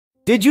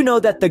Did you know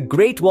that the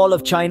Great Wall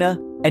of China,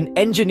 an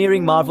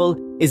engineering marvel,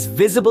 is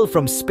visible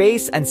from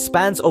space and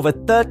spans over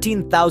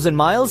 13,000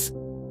 miles?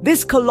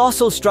 This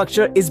colossal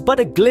structure is but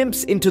a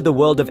glimpse into the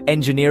world of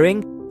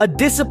engineering, a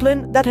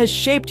discipline that has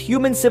shaped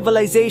human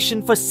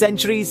civilization for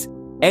centuries.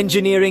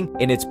 Engineering,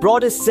 in its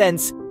broadest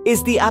sense,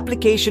 is the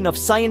application of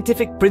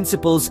scientific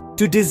principles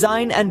to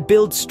design and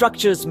build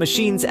structures,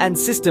 machines, and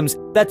systems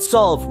that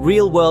solve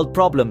real-world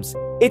problems.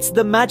 It's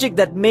the magic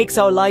that makes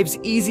our lives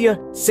easier,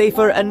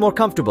 safer, and more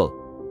comfortable.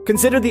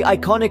 Consider the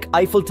iconic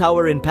Eiffel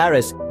Tower in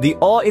Paris, the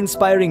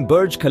awe-inspiring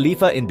Burj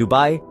Khalifa in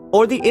Dubai,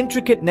 or the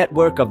intricate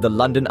network of the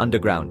London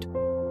Underground.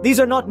 These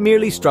are not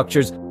merely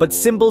structures, but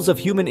symbols of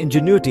human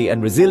ingenuity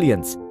and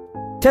resilience,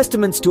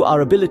 testaments to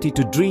our ability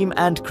to dream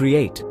and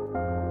create.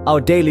 Our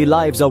daily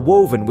lives are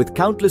woven with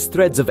countless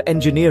threads of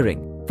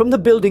engineering, from the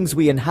buildings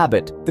we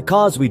inhabit, the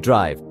cars we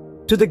drive,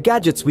 to the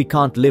gadgets we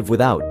can't live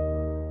without.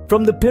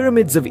 From the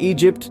pyramids of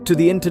Egypt to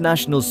the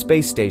International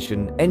Space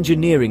Station,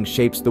 engineering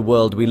shapes the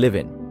world we live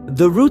in.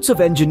 The roots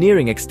of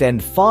engineering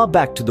extend far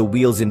back to the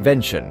wheel's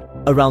invention,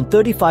 around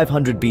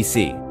 3500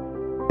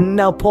 BC.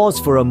 Now pause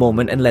for a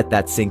moment and let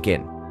that sink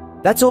in.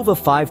 That's over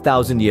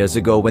 5,000 years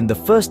ago when the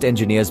first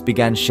engineers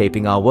began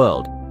shaping our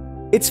world.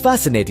 It's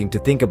fascinating to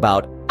think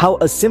about how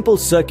a simple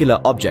circular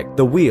object,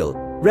 the wheel,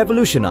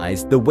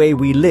 revolutionized the way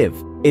we live.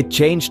 It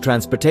changed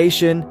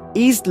transportation,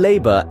 eased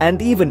labor,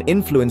 and even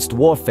influenced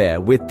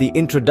warfare with the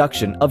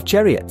introduction of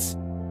chariots.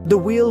 The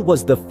wheel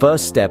was the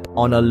first step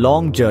on a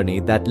long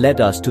journey that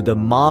led us to the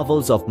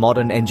marvels of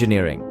modern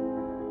engineering.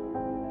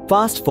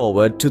 Fast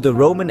forward to the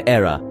Roman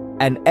era,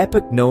 an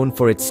epoch known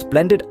for its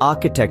splendid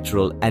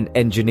architectural and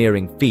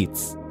engineering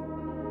feats.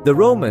 The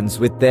Romans,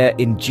 with their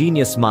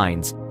ingenious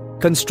minds,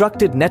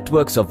 constructed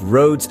networks of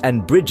roads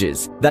and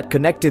bridges that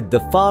connected the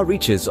far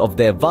reaches of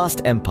their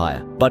vast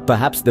empire. But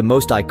perhaps the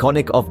most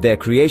iconic of their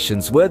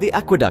creations were the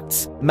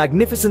aqueducts,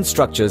 magnificent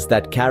structures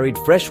that carried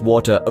fresh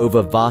water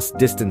over vast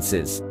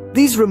distances.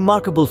 These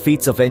remarkable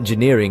feats of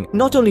engineering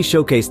not only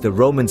showcase the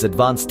Romans'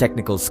 advanced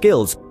technical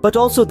skills, but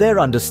also their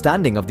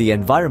understanding of the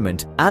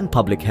environment and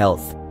public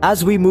health.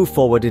 As we move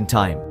forward in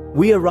time,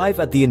 we arrive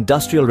at the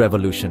Industrial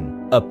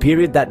Revolution, a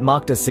period that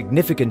marked a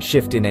significant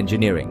shift in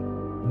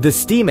engineering. The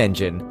steam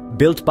engine,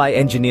 built by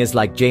engineers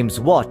like James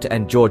Watt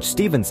and George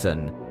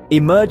Stephenson,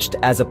 emerged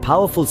as a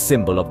powerful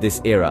symbol of this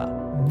era.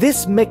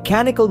 This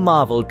mechanical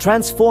marvel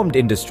transformed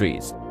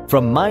industries,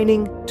 from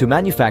mining to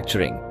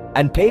manufacturing,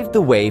 and paved the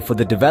way for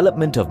the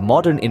development of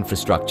modern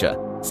infrastructure,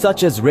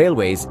 such as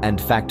railways and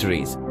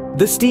factories.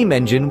 The steam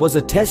engine was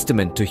a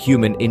testament to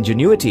human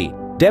ingenuity,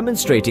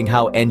 demonstrating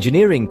how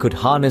engineering could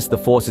harness the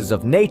forces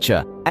of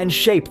nature and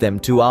shape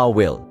them to our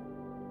will.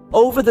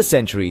 Over the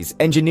centuries,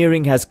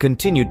 engineering has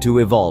continued to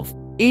evolve,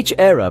 each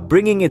era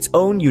bringing its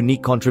own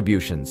unique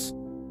contributions.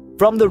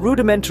 From the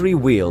rudimentary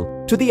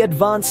wheel to the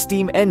advanced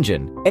steam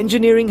engine,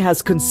 engineering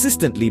has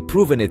consistently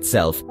proven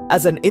itself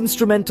as an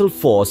instrumental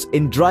force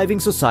in driving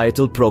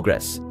societal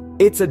progress.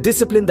 It's a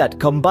discipline that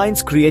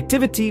combines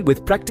creativity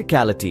with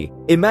practicality,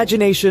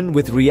 imagination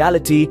with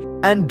reality,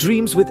 and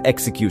dreams with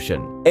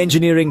execution.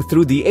 Engineering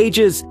through the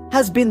ages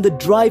has been the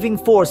driving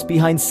force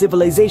behind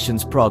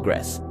civilization's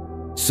progress.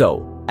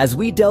 So, as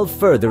we delve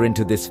further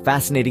into this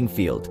fascinating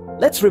field,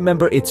 let's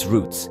remember its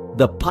roots,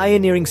 the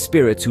pioneering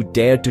spirits who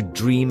dared to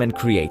dream and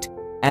create,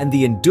 and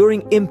the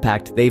enduring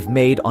impact they've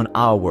made on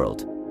our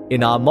world.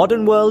 In our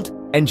modern world,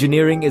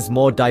 engineering is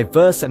more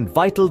diverse and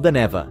vital than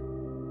ever.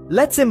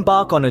 Let's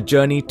embark on a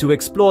journey to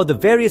explore the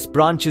various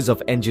branches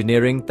of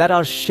engineering that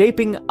are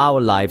shaping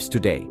our lives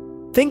today.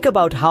 Think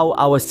about how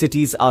our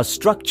cities are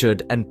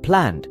structured and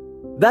planned.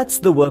 That's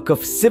the work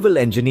of civil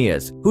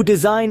engineers who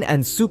design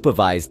and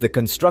supervise the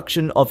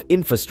construction of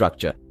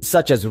infrastructure,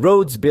 such as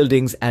roads,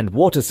 buildings, and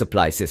water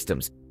supply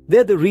systems.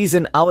 They're the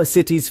reason our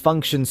cities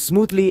function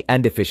smoothly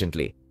and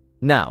efficiently.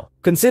 Now,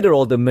 consider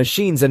all the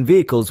machines and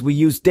vehicles we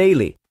use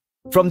daily.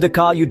 From the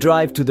car you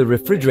drive to the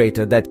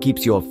refrigerator that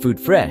keeps your food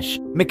fresh,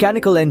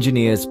 mechanical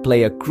engineers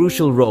play a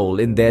crucial role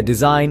in their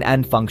design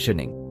and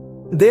functioning.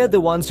 They're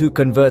the ones who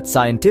convert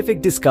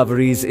scientific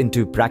discoveries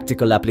into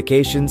practical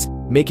applications,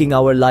 making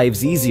our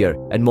lives easier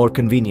and more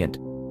convenient.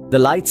 The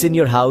lights in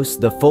your house,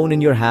 the phone in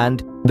your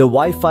hand, the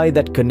Wi-Fi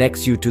that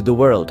connects you to the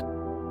world.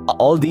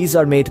 All these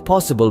are made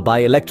possible by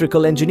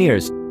electrical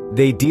engineers.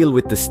 They deal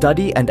with the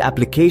study and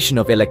application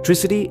of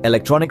electricity,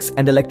 electronics,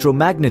 and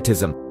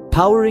electromagnetism,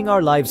 powering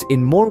our lives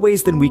in more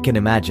ways than we can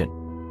imagine.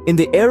 In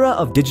the era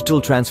of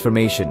digital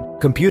transformation,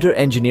 computer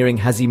engineering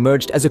has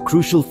emerged as a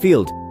crucial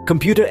field.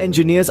 Computer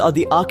engineers are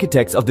the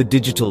architects of the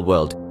digital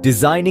world,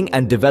 designing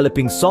and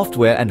developing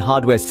software and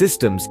hardware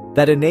systems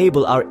that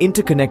enable our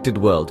interconnected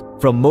world,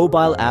 from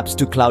mobile apps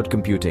to cloud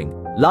computing.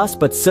 Last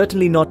but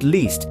certainly not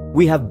least,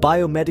 we have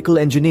biomedical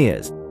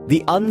engineers,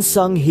 the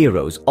unsung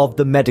heroes of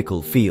the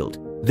medical field.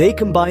 They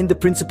combine the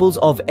principles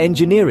of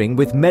engineering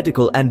with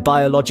medical and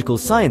biological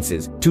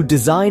sciences to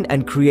design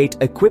and create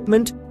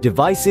equipment,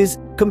 devices,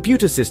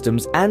 computer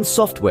systems, and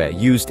software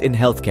used in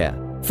healthcare.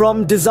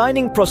 From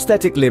designing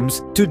prosthetic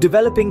limbs to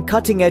developing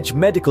cutting-edge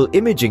medical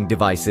imaging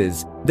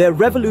devices, they're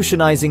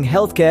revolutionizing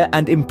healthcare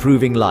and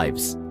improving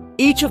lives.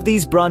 Each of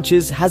these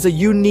branches has a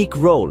unique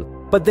role,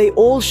 but they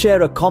all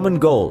share a common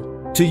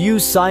goal: to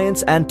use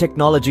science and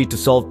technology to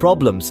solve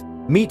problems,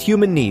 meet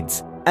human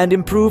needs, and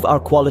improve our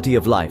quality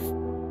of life.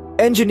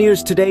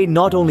 Engineers today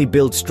not only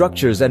build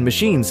structures and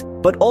machines,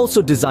 but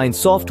also design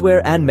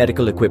software and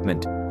medical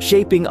equipment,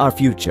 shaping our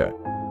future.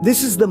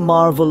 This is the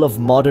marvel of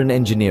modern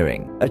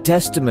engineering, a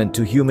testament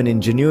to human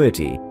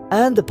ingenuity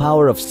and the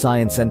power of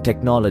science and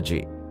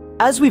technology.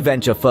 As we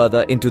venture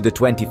further into the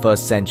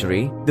 21st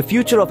century, the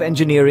future of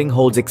engineering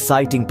holds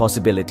exciting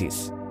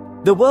possibilities.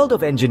 The world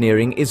of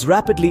engineering is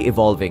rapidly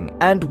evolving,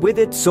 and with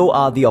it so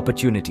are the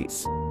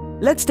opportunities.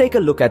 Let's take a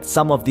look at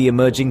some of the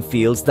emerging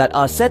fields that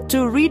are set to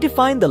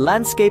redefine the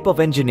landscape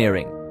of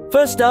engineering.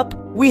 First up,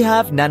 we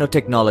have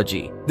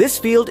nanotechnology. This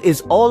field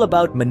is all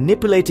about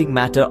manipulating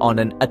matter on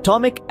an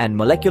atomic and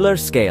molecular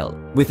scale.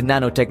 With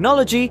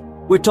nanotechnology,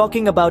 we're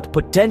talking about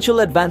potential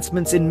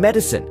advancements in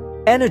medicine,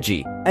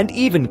 energy, and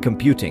even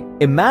computing.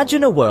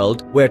 Imagine a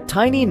world where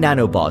tiny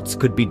nanobots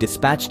could be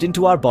dispatched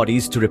into our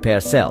bodies to repair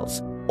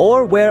cells,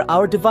 or where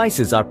our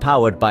devices are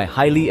powered by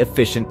highly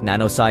efficient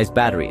nano-sized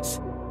batteries.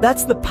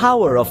 That's the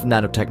power of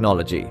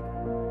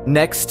nanotechnology.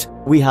 Next,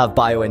 we have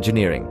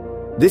bioengineering.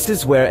 This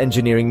is where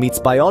engineering meets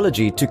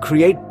biology to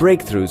create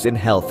breakthroughs in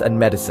health and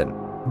medicine.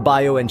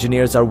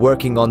 Bioengineers are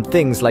working on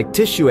things like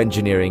tissue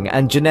engineering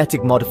and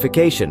genetic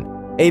modification,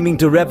 aiming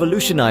to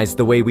revolutionize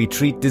the way we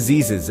treat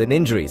diseases and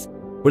injuries.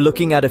 We're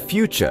looking at a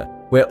future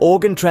where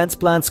organ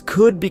transplants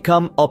could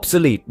become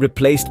obsolete,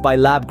 replaced by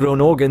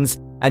lab-grown organs,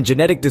 and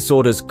genetic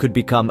disorders could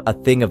become a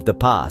thing of the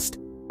past.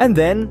 And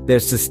then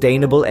there's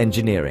sustainable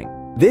engineering.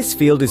 This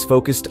field is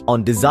focused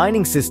on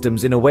designing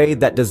systems in a way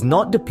that does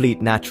not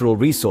deplete natural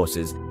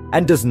resources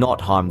and does not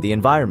harm the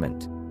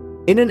environment.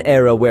 In an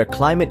era where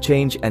climate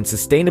change and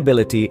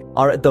sustainability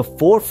are at the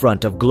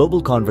forefront of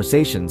global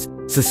conversations,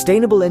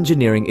 sustainable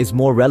engineering is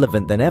more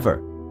relevant than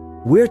ever.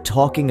 We're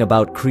talking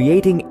about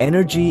creating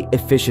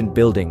energy-efficient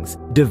buildings,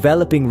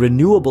 developing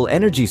renewable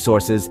energy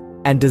sources,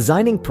 and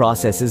designing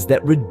processes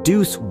that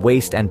reduce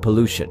waste and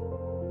pollution.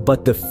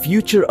 But the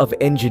future of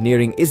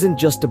engineering isn't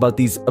just about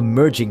these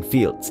emerging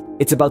fields.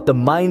 It's about the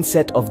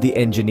mindset of the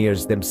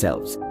engineers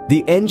themselves.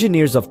 The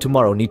engineers of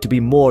tomorrow need to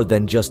be more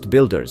than just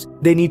builders.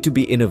 They need to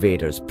be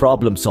innovators,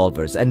 problem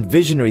solvers, and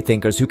visionary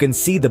thinkers who can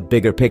see the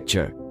bigger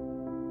picture.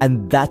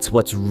 And that's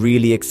what's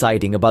really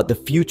exciting about the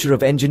future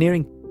of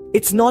engineering.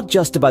 It's not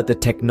just about the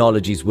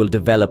technologies we'll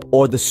develop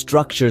or the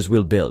structures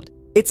we'll build.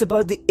 It's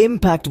about the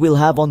impact we'll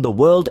have on the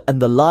world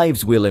and the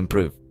lives we'll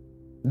improve.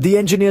 The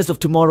engineers of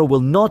tomorrow will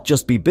not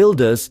just be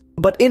builders,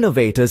 but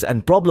innovators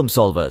and problem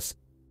solvers.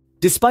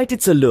 Despite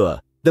its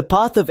allure, the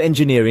path of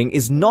engineering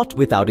is not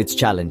without its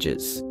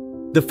challenges.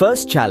 The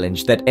first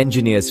challenge that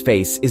engineers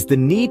face is the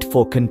need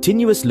for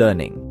continuous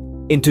learning.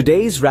 In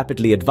today's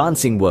rapidly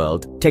advancing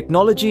world,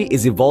 technology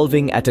is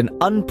evolving at an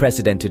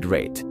unprecedented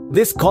rate.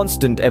 This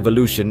constant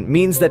evolution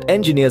means that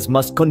engineers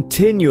must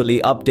continually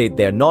update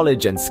their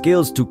knowledge and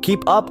skills to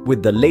keep up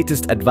with the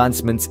latest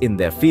advancements in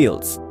their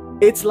fields.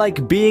 It's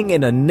like being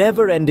in a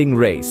never-ending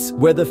race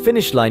where the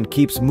finish line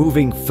keeps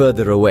moving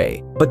further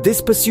away. But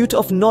this pursuit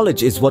of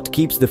knowledge is what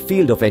keeps the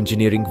field of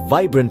engineering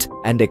vibrant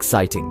and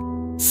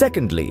exciting.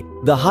 Secondly,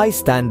 the high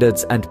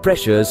standards and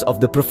pressures of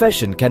the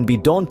profession can be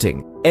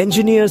daunting.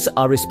 Engineers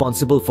are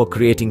responsible for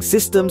creating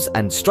systems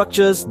and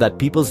structures that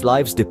people's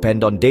lives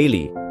depend on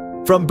daily.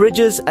 From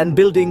bridges and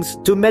buildings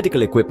to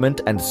medical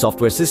equipment and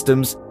software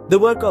systems, the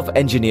work of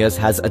engineers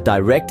has a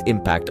direct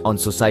impact on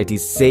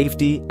society's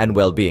safety and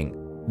well-being.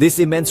 This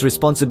immense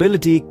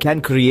responsibility can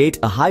create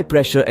a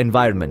high-pressure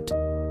environment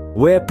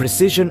where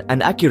precision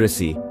and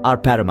accuracy are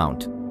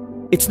paramount.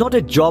 It's not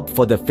a job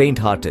for the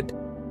faint-hearted,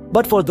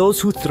 but for those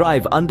who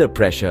thrive under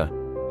pressure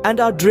and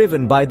are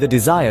driven by the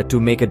desire to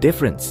make a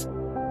difference.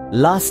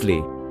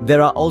 Lastly,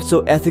 there are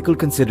also ethical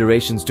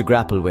considerations to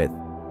grapple with.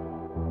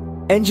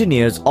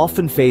 Engineers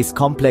often face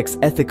complex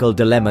ethical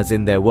dilemmas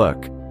in their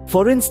work.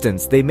 For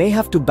instance, they may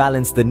have to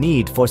balance the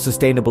need for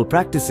sustainable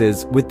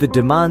practices with the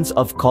demands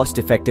of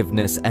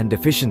cost-effectiveness and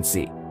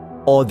efficiency.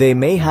 Or they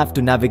may have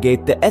to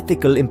navigate the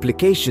ethical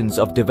implications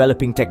of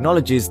developing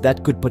technologies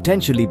that could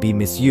potentially be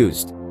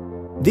misused.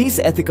 These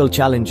ethical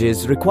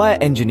challenges require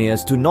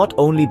engineers to not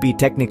only be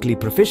technically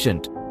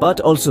proficient, but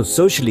also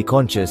socially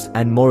conscious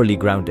and morally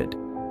grounded.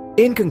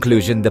 In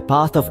conclusion, the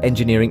path of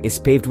engineering is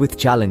paved with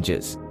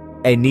challenges,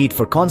 a need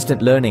for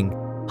constant learning,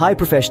 high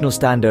professional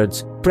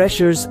standards,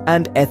 pressures,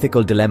 and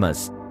ethical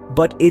dilemmas.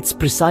 But it's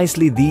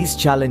precisely these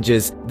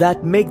challenges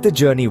that make the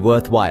journey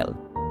worthwhile.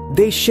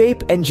 They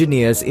shape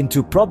engineers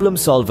into problem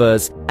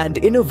solvers and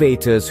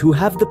innovators who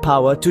have the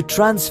power to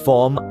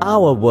transform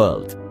our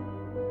world.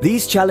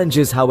 These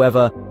challenges,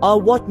 however, are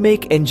what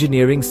make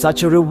engineering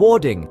such a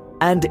rewarding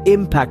and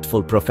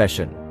impactful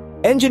profession.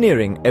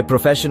 Engineering, a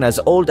profession as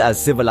old as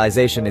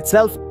civilization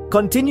itself,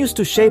 continues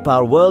to shape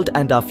our world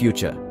and our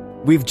future.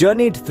 We've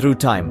journeyed through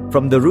time,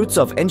 from the roots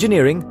of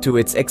engineering to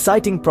its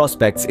exciting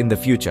prospects in the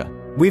future.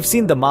 We've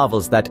seen the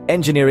marvels that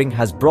engineering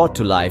has brought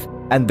to life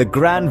and the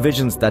grand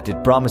visions that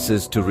it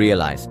promises to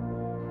realize.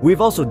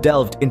 We've also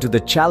delved into the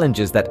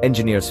challenges that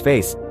engineers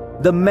face,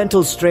 the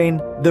mental strain,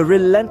 the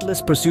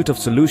relentless pursuit of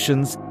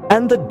solutions,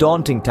 and the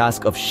daunting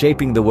task of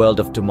shaping the world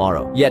of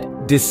tomorrow.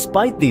 Yet,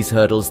 despite these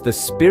hurdles, the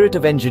spirit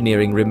of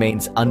engineering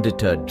remains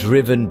undeterred,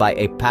 driven by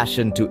a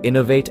passion to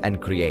innovate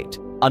and create.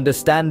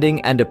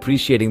 Understanding and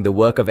appreciating the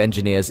work of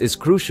engineers is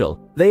crucial.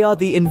 They are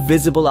the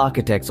invisible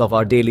architects of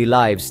our daily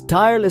lives,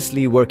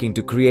 tirelessly working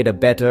to create a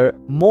better,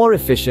 more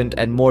efficient,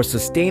 and more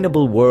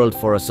sustainable world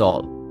for us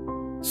all.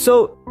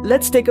 So,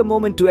 let's take a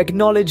moment to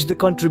acknowledge the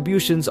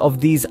contributions of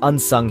these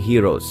unsung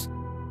heroes.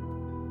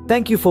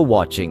 Thank you for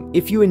watching.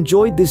 If you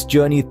enjoyed this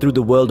journey through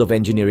the world of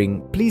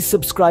engineering, please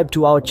subscribe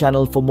to our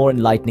channel for more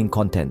enlightening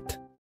content.